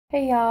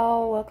Hey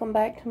y'all, welcome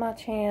back to my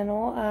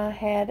channel. I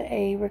had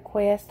a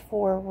request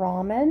for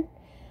ramen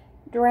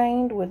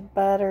drained with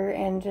butter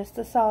and just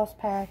a sauce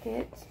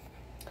packet.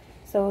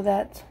 So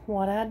that's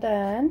what I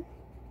done.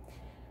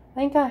 I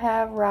think I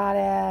have right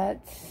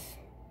at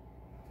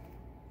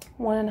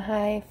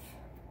 1.5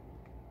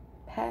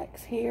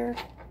 packs here.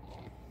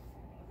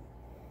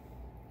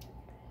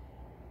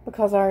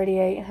 Because I already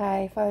ate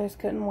half, I just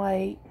couldn't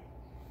wait.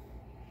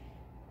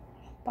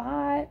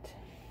 But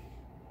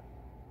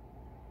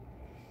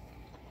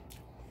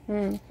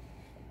it's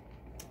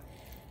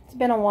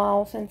been a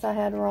while since I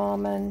had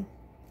ramen.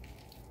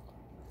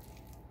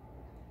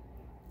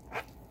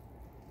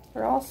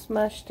 They're all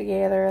smushed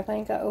together. I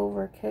think I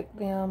overcooked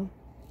them.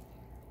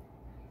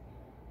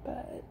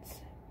 But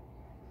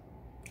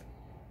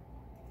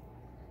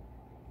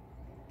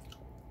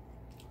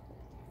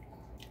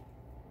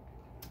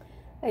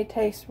they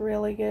taste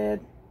really good.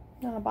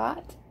 Not a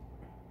bite.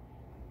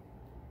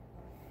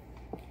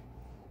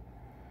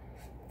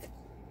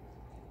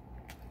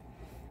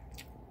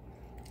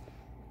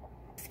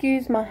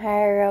 Excuse my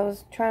hair, I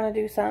was trying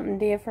to do something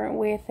different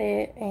with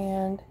it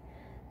and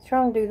I was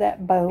trying to do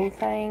that bow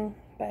thing,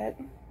 but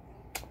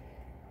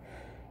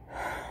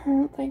I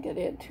don't think I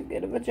did too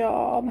good of a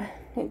job.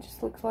 It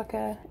just looks like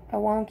a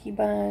wonky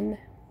bun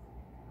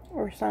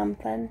or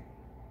something.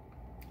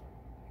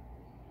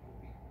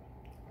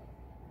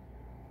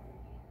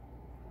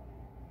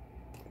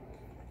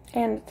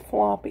 And it's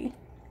floppy.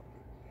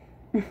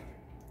 I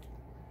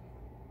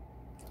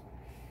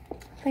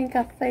think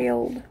I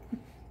failed.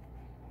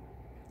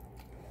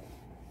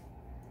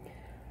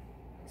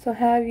 So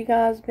how have you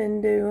guys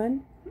been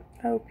doing?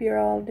 I hope you're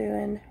all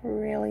doing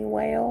really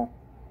well.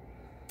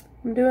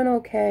 I'm doing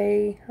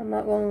okay, I'm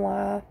not gonna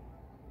lie.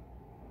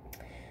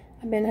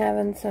 I've been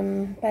having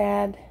some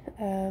bad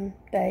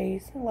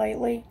days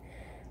lately.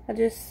 I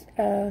just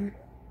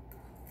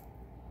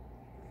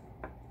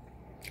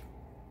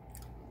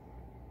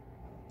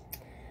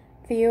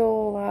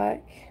feel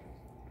like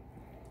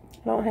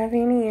I don't have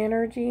any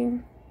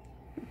energy.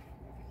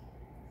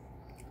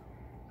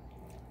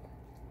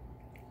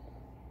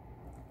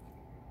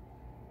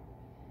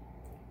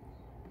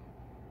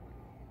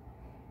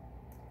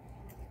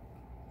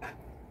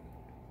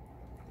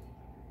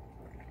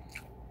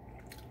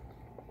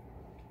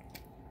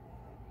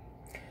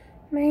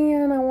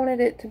 Man, I wanted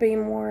it to be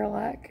more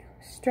like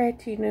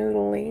stretchy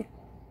noodly.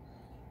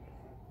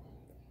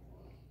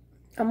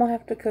 I'm gonna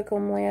have to cook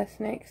them less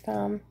next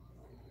time.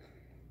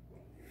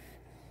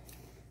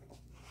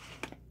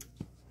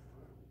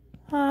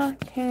 I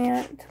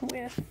can't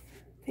with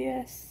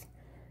this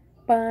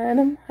bun.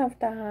 I'm gonna have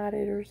to hide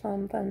it or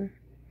something.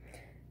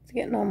 It's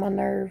getting on my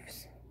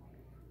nerves.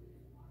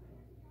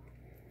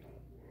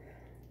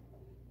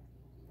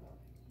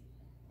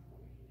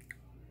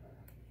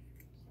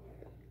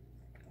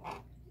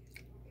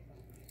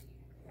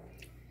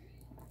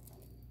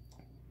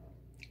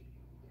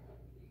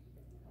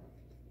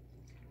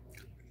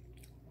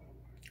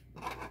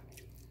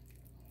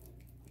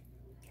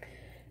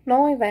 Not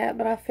only that,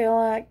 but I feel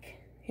like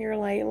here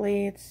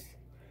lately it's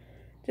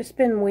just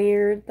been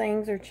weird.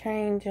 Things are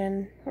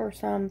changing or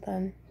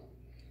something.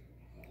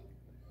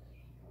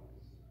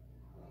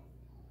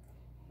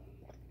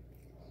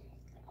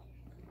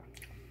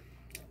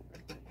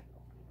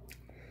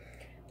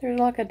 There's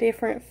like a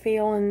different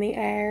feel in the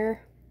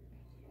air.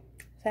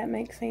 Does that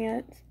make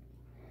sense?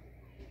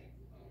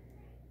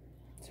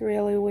 It's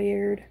really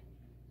weird.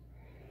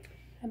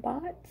 A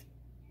bite.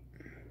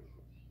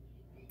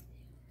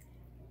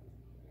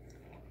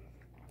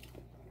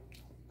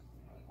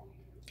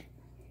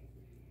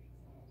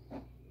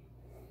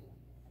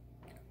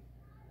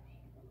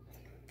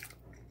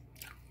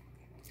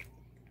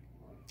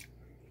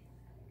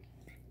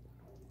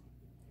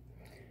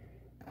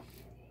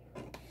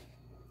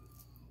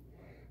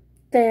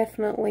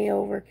 Definitely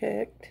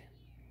overcooked.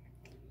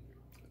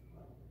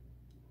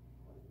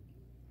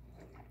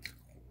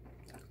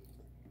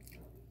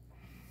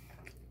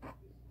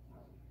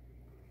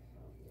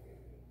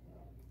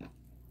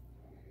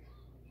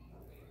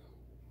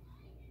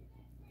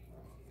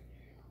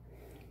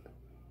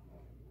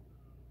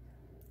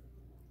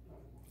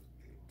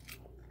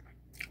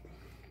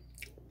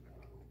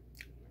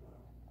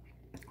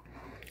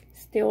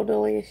 Still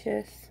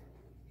delicious.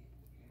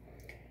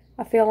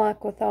 I feel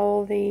like with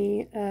all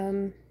the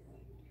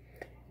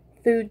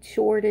food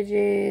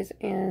shortages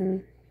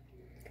and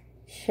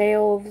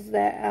shelves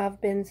that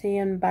I've been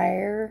seeing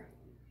bare,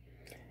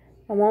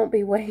 I won't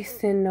be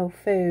wasting no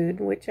food,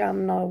 which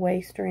I'm not a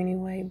waster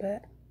anyway,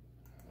 but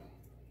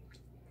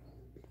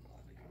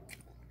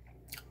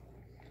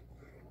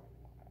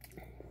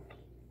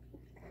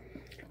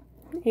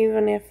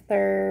even if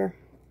they're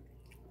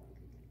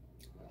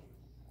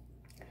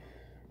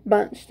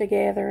bunched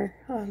together,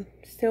 I'm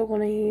still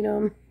gonna eat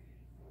them.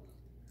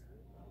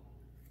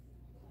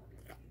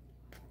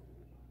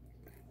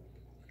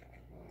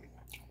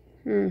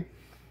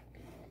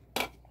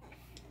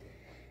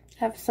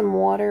 Have some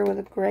water with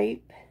a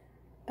grape.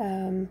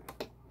 I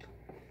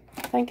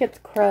think it's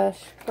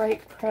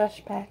grape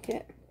crush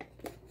packet.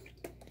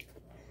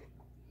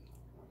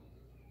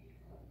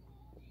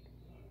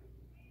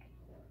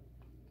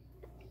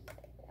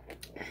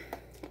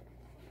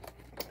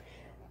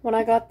 when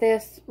I got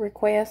this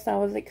request, I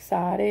was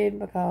excited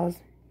because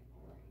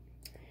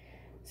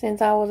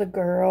since I was a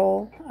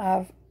girl,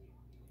 I've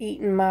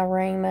eaten my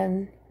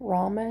ramen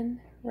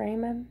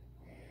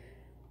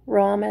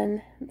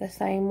the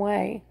same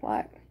way,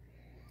 like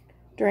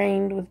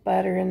drained with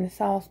butter in the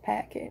sauce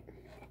packet.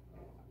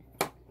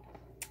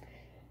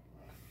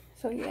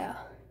 So yeah,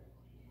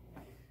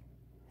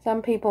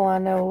 some people I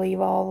know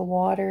leave all the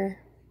water.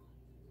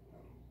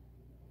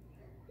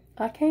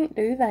 I can't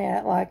do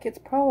that. Like, it's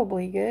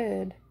probably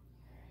good,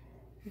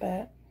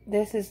 but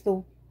this is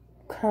the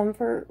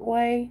comfort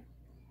way,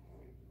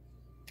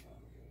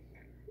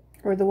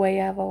 or the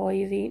way I've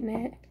always eaten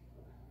it.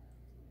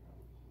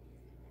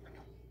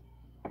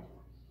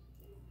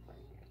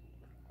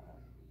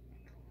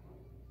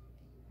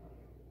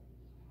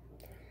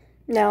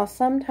 Now,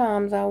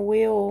 sometimes I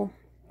will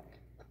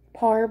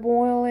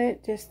parboil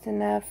it just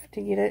enough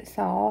to get it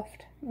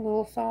soft, a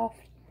little soft.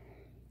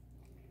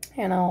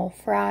 And I'll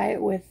fry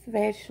it with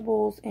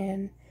vegetables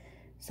and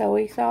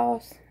soy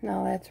sauce.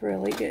 Now, that's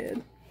really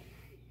good.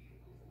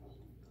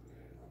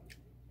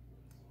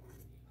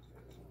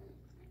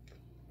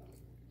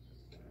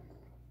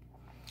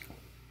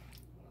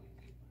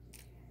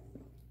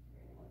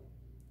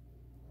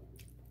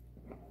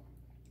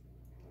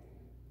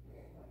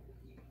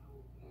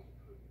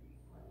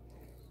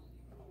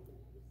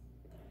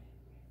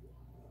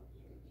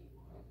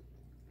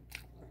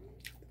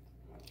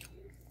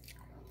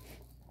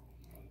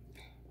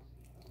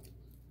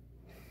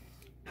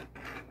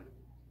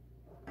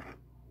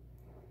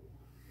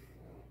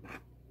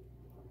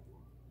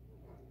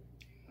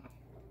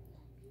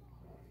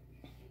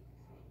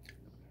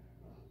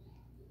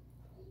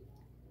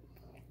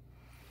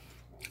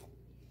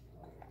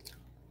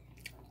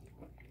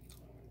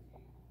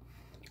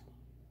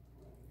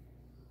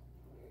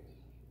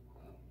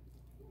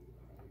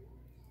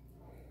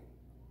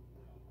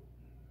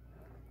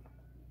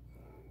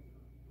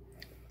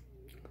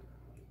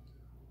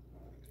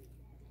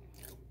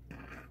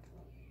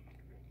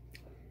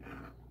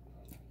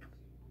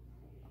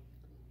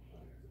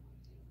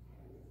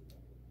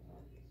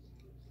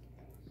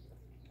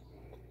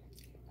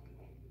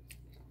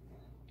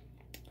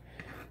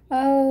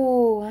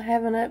 Oh, I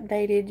haven't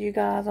updated you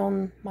guys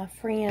on my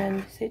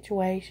friend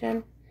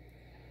situation.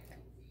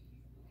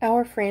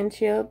 Our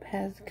friendship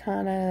has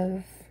kind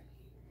of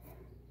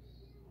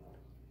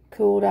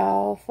cooled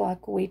off.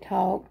 Like, we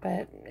talk,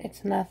 but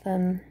it's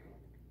nothing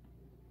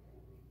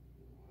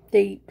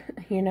deep,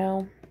 you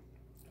know.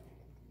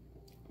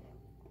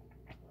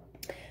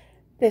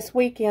 This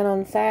weekend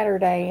on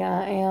Saturday,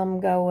 I am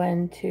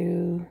going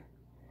to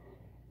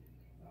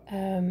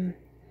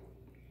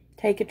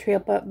take a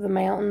trip up the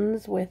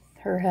mountains with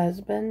her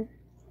husband.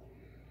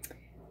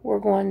 We're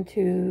going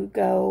to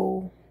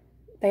go,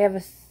 they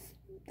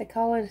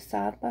call it a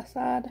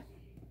side-by-side.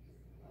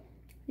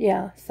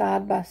 Yeah,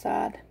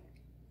 side-by-side.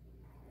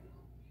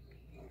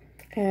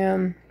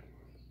 I've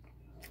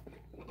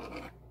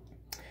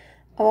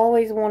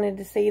always wanted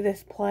to see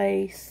this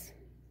place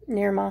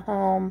near my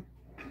home.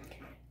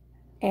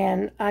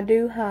 And I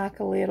do hike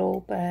a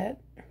little,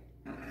 but,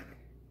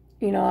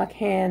 you know, I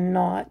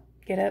cannot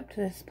get up to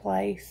this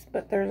place.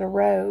 But there's a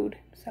road,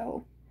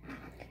 so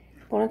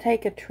I'm going to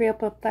take a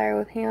trip up there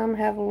with him,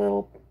 have a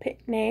little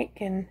picnic,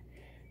 and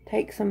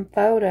take some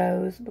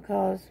photos,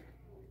 because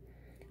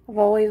I've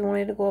always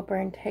wanted to go up there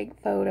and take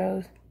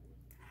photos.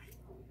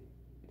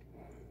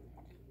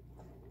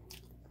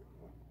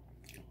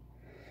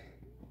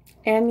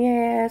 And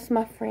yes,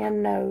 my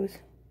friend knows.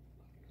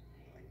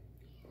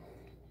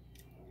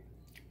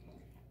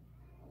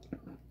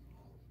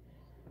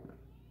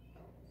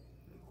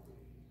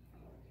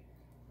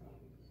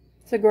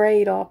 It's a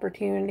great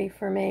opportunity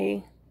for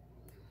me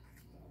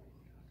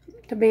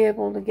to be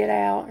able to get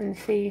out and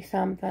see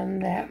something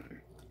that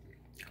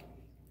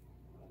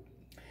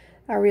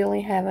I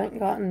really haven't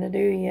gotten to do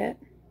yet.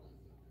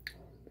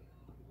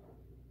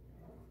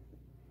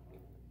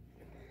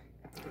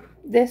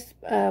 This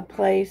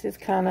place is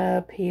kind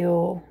of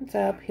uphill. It's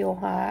an uphill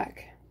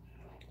hike.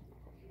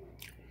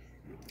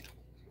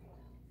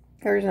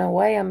 There's no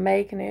way I'm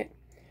making it,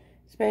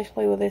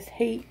 especially with this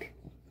heat.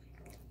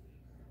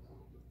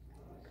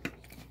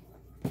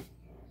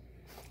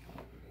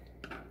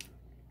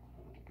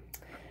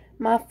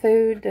 My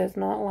food does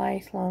not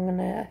last long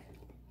enough.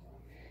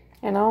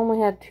 And I only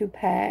had 2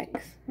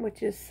 packs,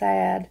 which is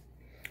sad.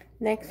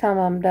 Next time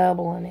I'm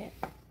doubling it.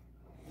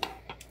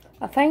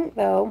 I think,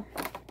 though,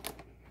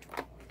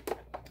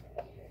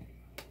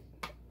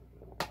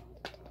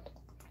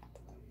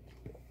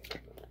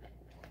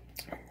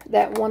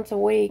 that once a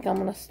week I'm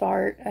going to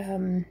start,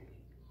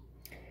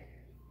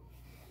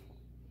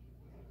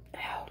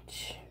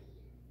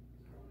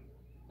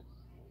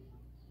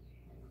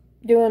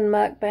 doing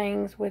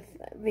mukbangs with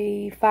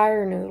the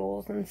fire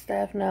noodles and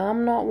stuff. Now,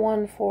 I'm not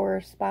one for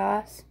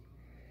spice.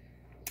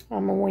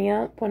 I'm a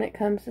wimp when it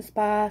comes to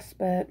spice,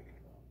 but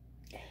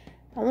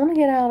I want to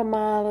get out of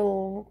my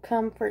little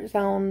comfort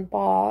zone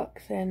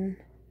box and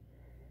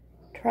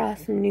try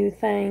some new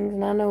things.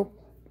 And I know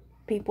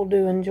people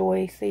do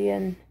enjoy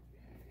seeing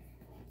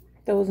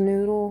those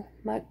noodle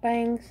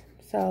mukbangs.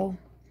 So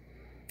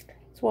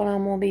that's what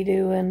I'm going to be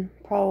doing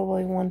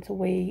probably once a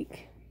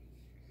week.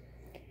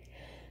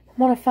 I'm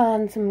going to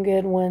find some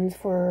good ones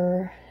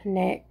for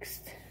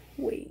next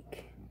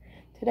week.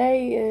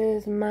 Today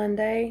is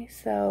Monday,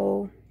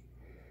 so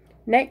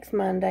next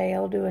Monday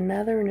I'll do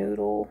another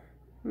noodle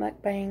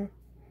mukbang.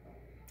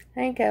 I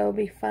think that'll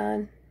be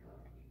fun.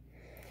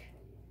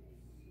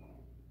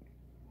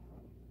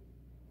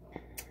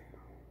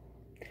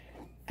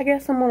 I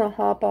guess I'm going to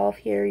hop off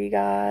here, you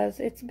guys.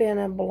 It's been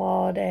a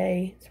blah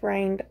day. It's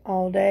rained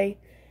all day,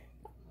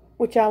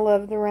 which I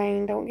love the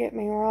rain, don't get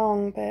me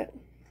wrong, but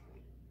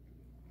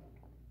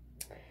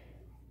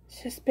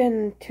it's just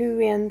been too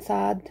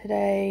inside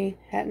today.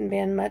 Hadn't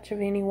been much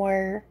of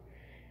anywhere.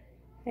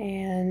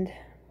 And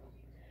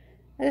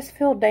I just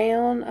feel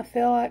down. I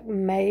feel like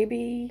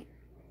maybe,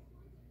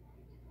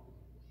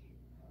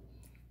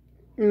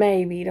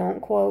 don't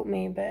quote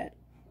me, but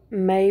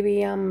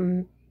maybe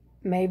I'm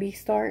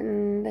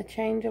starting the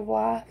change of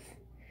life,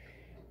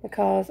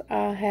 because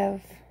I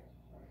have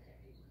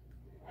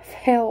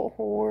felt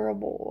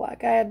horrible.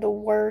 Like, I had the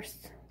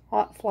worst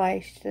hot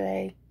flash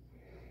today.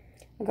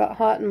 I got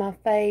hot in my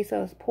face. I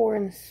was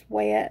pouring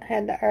sweat.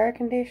 Had the air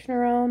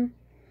conditioner on,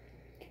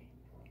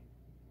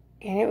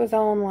 and it was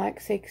on like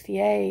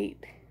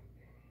 68.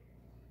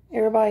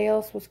 Everybody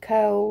else was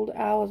cold.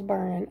 I was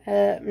burning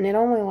up, and it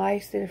only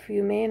lasted a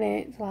few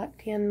minutes,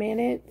 like 10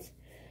 minutes.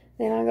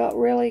 Then I got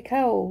really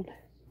cold.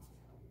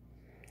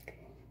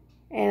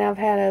 And I've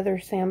had other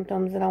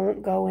symptoms that I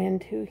won't go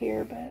into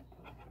here, but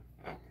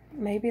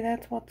maybe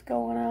that's what's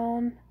going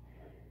on.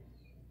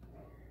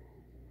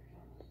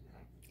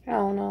 I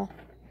don't know.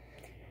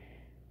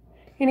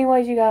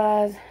 Anyways, you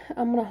guys,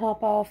 I'm going to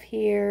hop off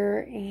here,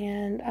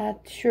 and I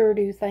sure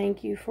do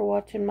thank you for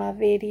watching my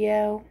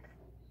video.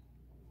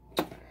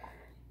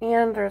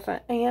 And there's an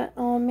ant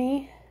on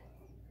me.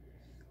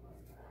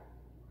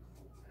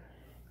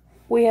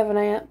 We have an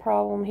ant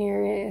problem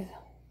here. It is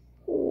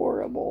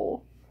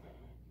horrible.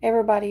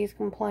 Everybody's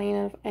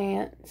complaining of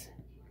ants.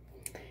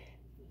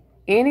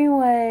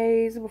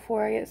 Anyways,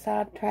 before I get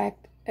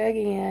sidetracked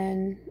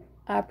again,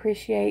 I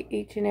appreciate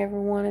each and every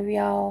one of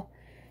y'all.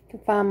 You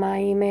can find my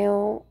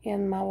email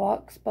in my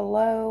box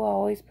below. I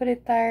always put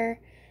it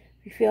there.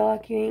 If you feel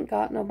like you ain't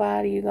got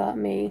nobody, you got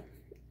me.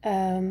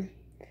 If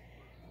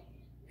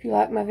you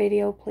like my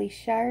video, please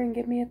share and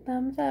give me a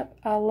thumbs up.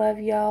 I love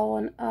y'all,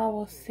 and I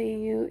will see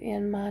you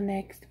in my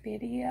next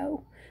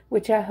video,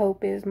 which I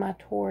hope is my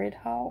Torrid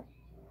haul.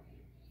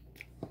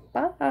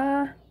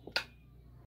 Bye.